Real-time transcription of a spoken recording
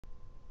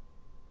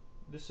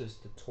This is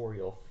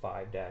tutorial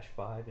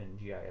 5-5 in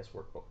GIS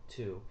Workbook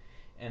 2.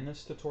 In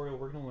this tutorial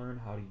we're going to learn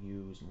how to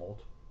use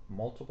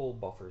multiple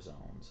buffer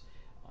zones.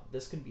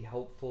 This can be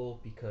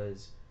helpful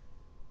because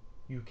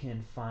you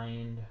can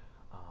find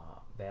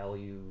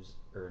values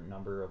or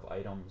number of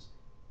items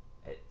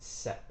at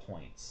set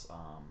points,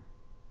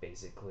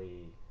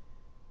 basically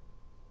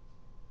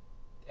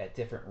at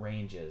different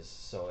ranges,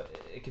 so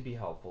it can be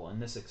helpful,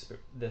 and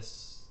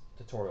this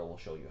tutorial will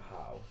show you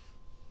how.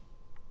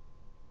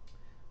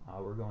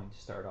 We're going to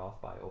start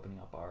off by opening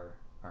up our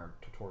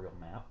tutorial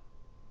map.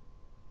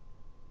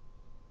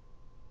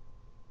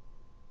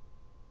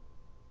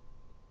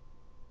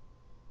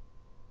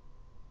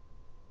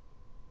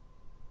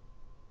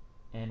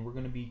 And we're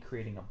going to be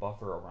creating a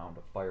buffer around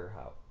a fire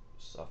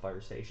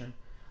station,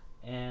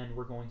 and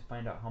we're going to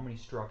find out how many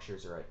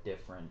structures are at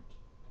different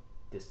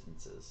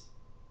distances.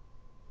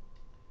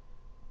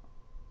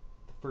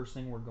 The first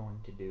thing we're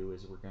going to do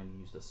is we're going to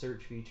use the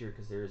search feature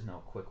because there is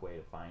no quick way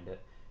to find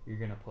it. You're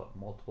going to put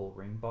multiple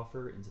ring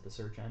buffer into the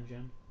search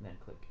engine, and then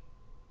click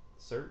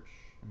search,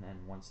 and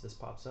then once this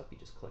pops up you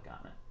just click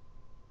on it.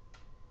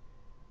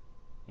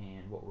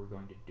 And what we're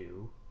going to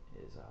do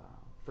is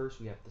first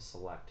we have to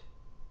select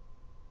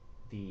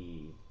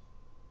the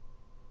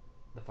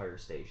fire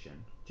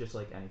station. Just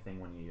like anything,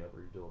 when you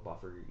ever do a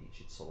buffer, you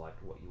should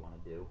select what you want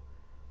to do.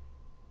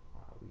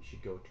 We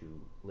should go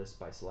to list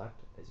by select.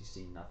 As you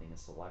see, nothing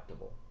is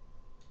selectable,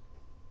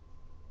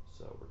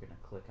 so we're going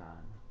to click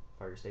on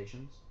fire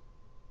stations,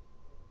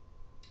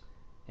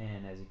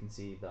 and as you can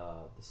see,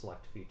 the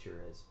select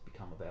feature has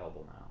become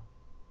available now.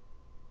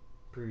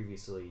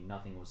 Previously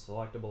nothing was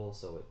selectable,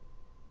 so it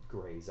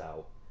grays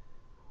out.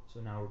 So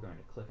now we're going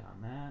to click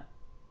on that.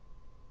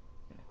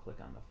 I'm going to click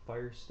on the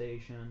fire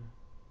station,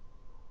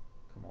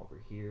 come over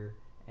here,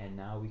 and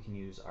now we can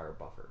use our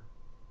buffer,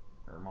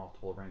 or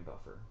multiple ring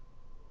buffer.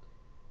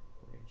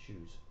 We're going to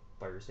choose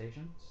fire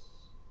stations,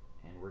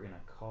 and we're going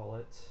to call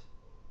it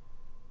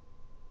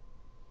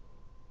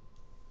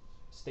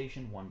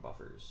Station 1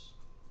 Buffers.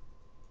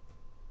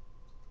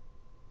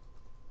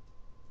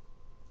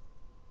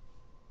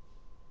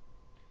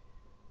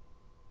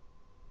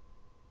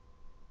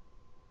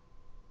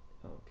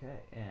 Okay,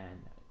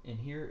 and in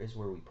here is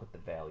where we put the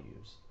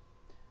values.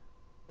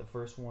 The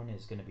first one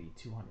is going to be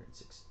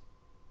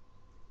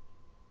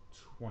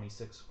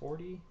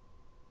 2640.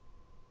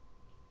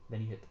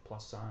 Then you hit the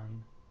plus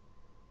sign.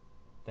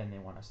 Then they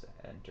want us to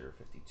enter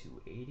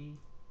 5280,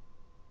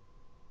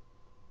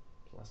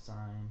 plus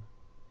sign,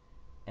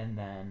 and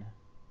then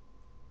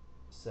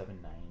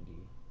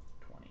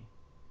 79020,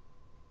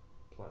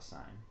 plus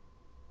sign.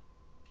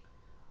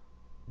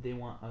 They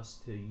want us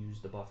to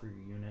use the buffer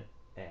unit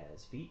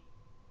as feet,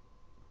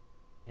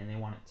 and they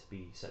want it to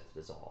be set to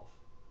dissolve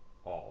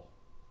all.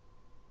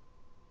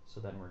 So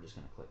then we're just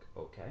going to click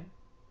OK.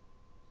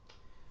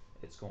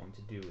 It's going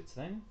to do its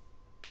thing.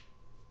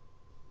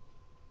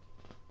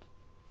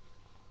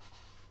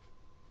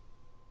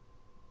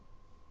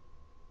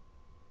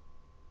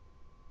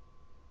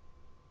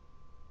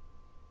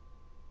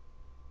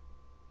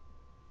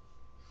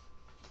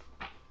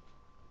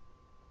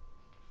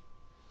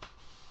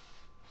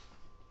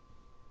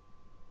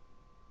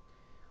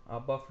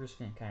 Buffers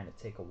can kind of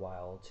take a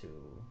while to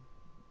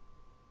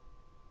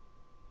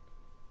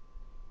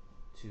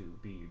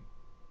be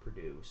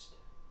produced.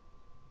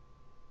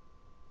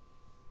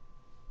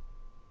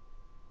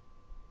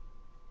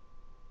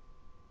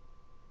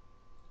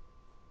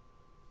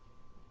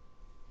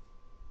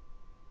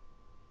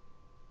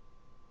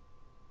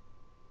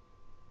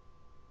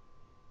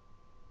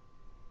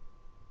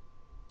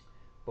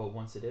 But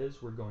once it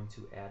is, we're going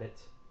to add it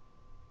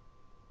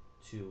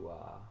to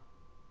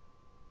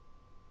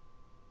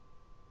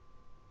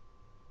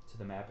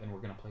the map, and we're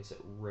going to place it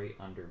right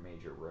under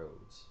major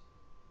roads.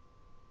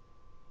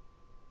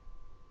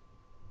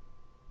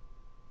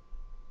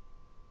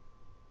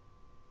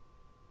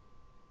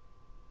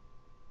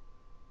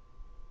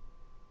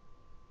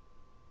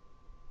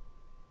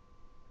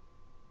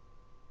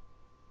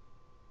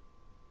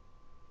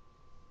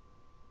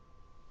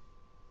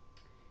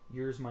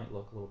 Yours might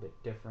look a little bit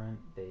different.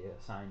 They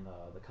assign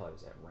the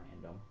colors at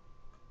random.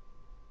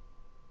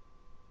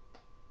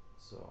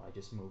 So I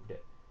just moved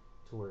it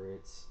to where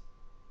it's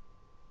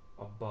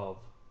above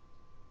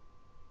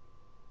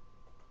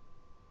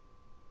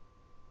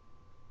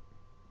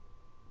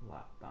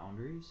lot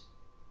boundaries.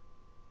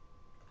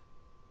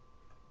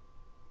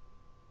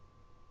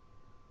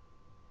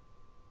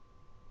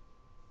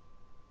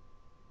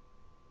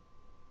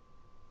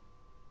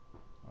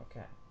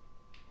 Okay.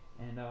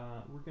 And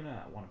we're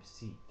gonna want to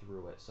see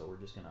through it, so we're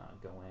just gonna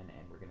go in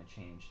and we're gonna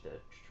change the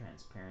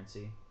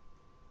transparency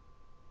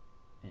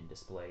and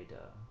display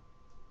to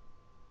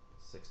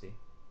 60.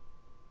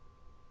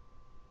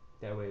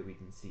 That way we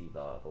can see the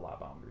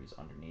lot boundaries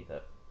underneath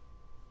it.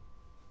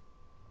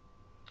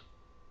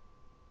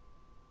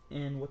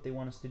 And what they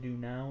want us to do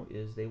now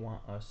is they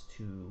want us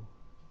to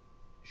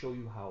show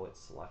you how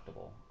it's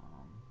selectable.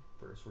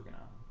 First, we're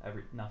gonna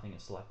nothing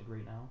is selected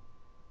right now.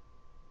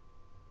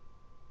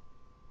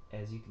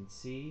 As you can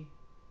see,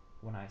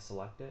 when I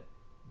select it,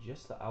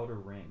 just the outer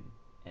ring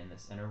and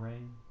this inner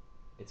ring,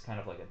 it's kind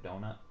of like a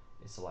donut,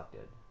 is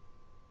selected.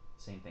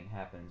 Same thing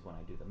happens when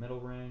I do the middle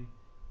ring,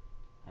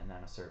 and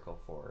then a circle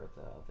for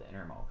the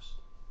innermost.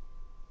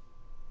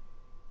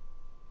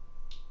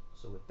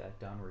 So with that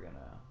done, we're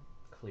gonna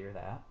clear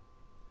that.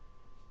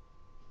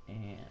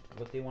 And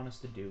what they want us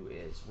to do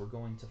is we're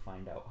going to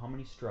find out how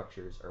many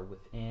structures are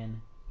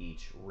within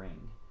each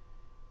ring.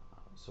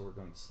 So we're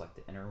going to select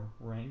the inner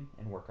ring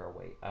and work our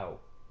way out.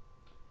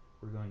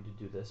 We're going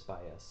to do this by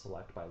a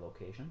select by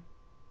location.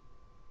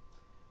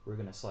 We're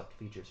going to select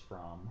features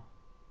from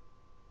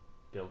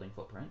building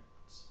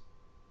footprints.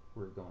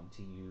 We're going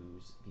to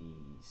use the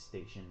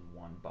station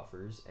 1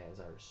 buffers as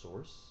our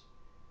source.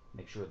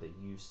 Make sure the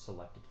use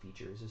selected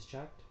features is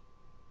checked.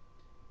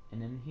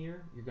 And in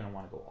here, you're going to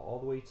want to go all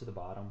the way to the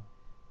bottom,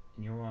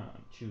 and you want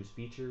to choose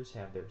features,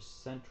 have their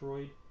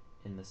centroid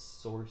in the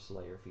source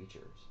layer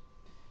features.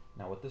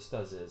 Now what this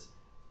does is,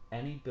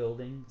 any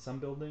building, some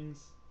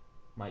buildings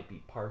might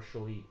be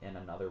partially in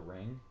another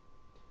ring.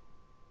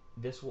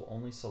 This will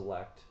only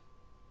select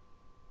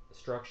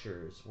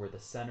structures where the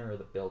center of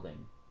the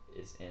building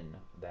is in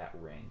that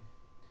ring.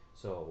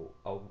 So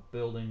a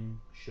building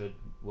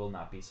will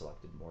not be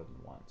selected more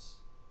than once.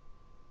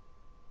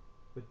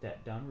 With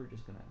that done, we're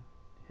just gonna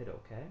hit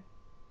OK.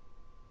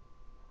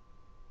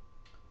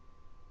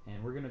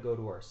 And we're gonna go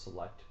to our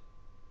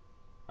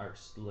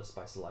list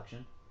by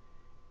selection,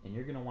 and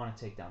you're gonna want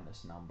to take down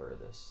this number,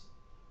 this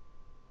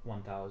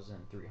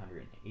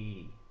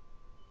 1,380.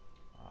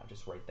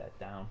 Just write that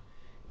down.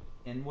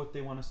 And what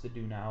they want us to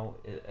do now,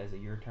 as a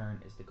your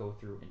turn, is to go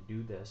through and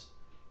do this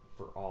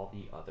for all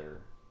the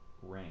other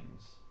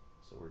rings.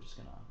 So we're just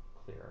gonna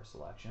clear our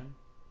selection.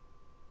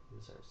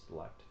 This is our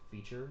select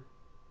feature.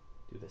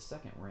 Do the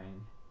second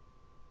ring,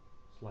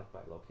 select by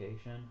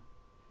location,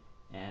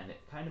 and it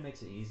kind of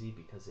makes it easy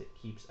because it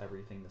keeps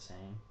everything the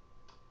same.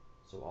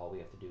 So all we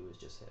have to do is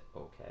just hit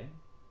OK.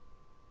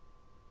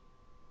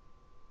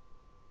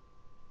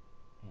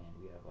 And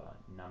we have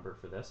a number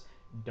for this.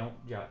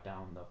 Don't jot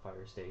down the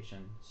fire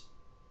stations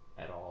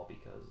at all,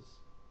 because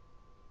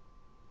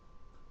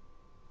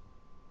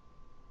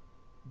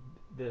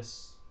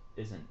this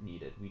isn't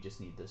needed. We just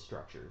need the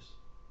structures.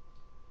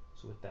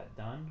 So with that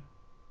done,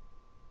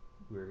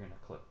 we're going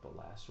to click the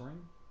last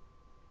ring,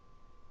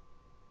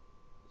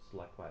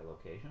 select by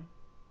location,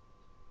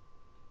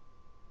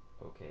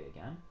 OK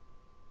again,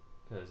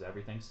 because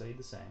everything stayed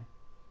the same.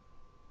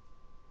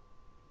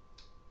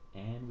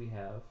 And we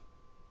have,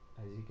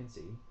 as you can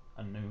see,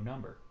 a new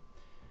number.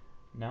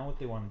 Now what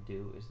they want to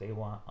do is they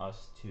want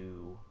us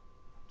to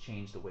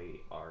change the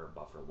way our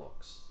buffer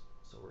looks.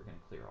 So we're going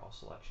to clear all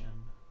selection.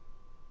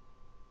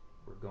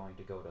 We're going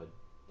to go to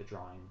the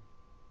drawing,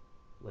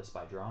 list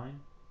by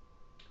drawing,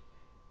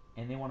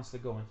 and they want us to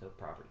go into the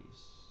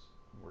properties.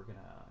 We're going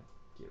to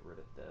get rid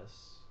of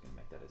this, going to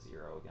make that a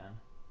 0 again.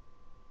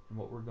 And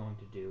what we're going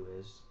to do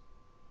is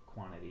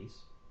quantities,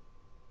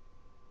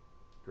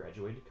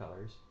 graduated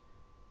colors,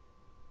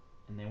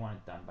 and they want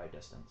it done by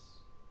distance.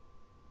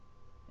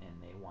 And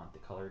they want the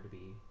color to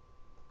be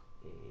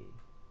a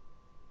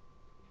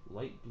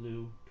light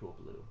blue to a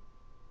blue.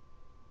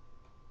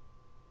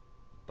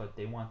 But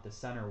they want the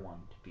center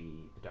one to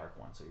be the dark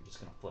one, so you're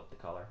just going to flip the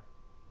color.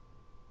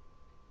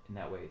 And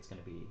that way it's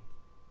going to be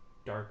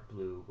dark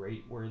blue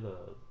right where the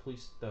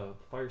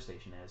fire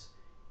station is,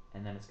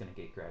 and then it's going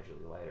to get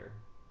gradually lighter.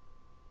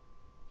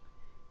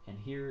 And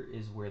here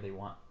is where they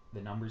want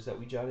the numbers that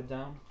we jotted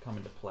down come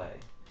into play.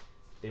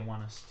 They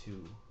want us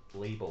to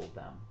label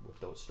them with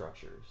those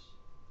structures.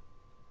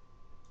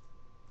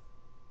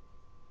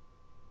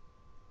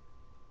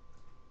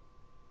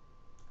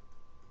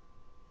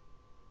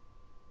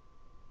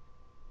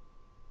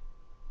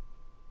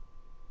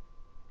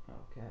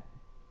 Okay.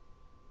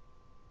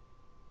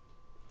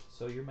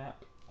 So your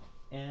map,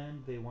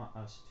 and they want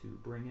us to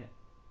bring it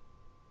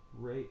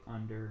right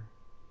under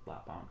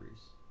lap boundaries.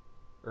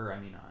 Or I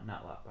mean,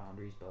 not lap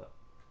boundaries, but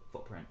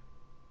footprint.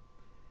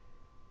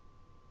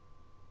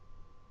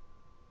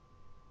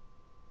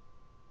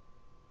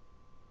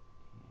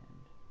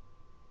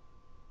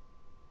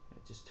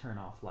 And just turn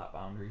off lap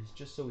boundaries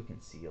just so we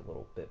can see a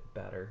little bit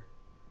better.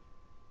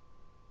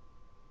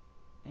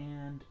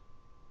 And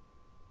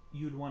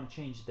you'd want to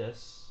change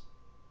this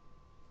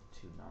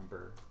to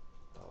number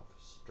of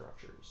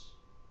structures.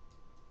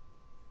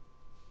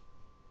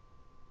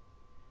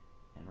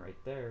 And right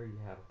there you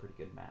have a pretty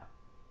good map.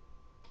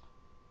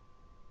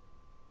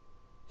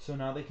 So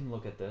now they can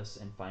look at this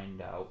and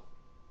find out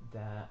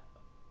that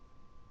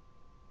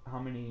how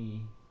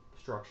many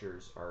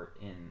structures are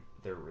in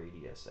their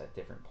radius at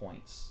different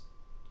points.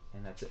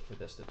 And that's it for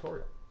this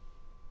tutorial.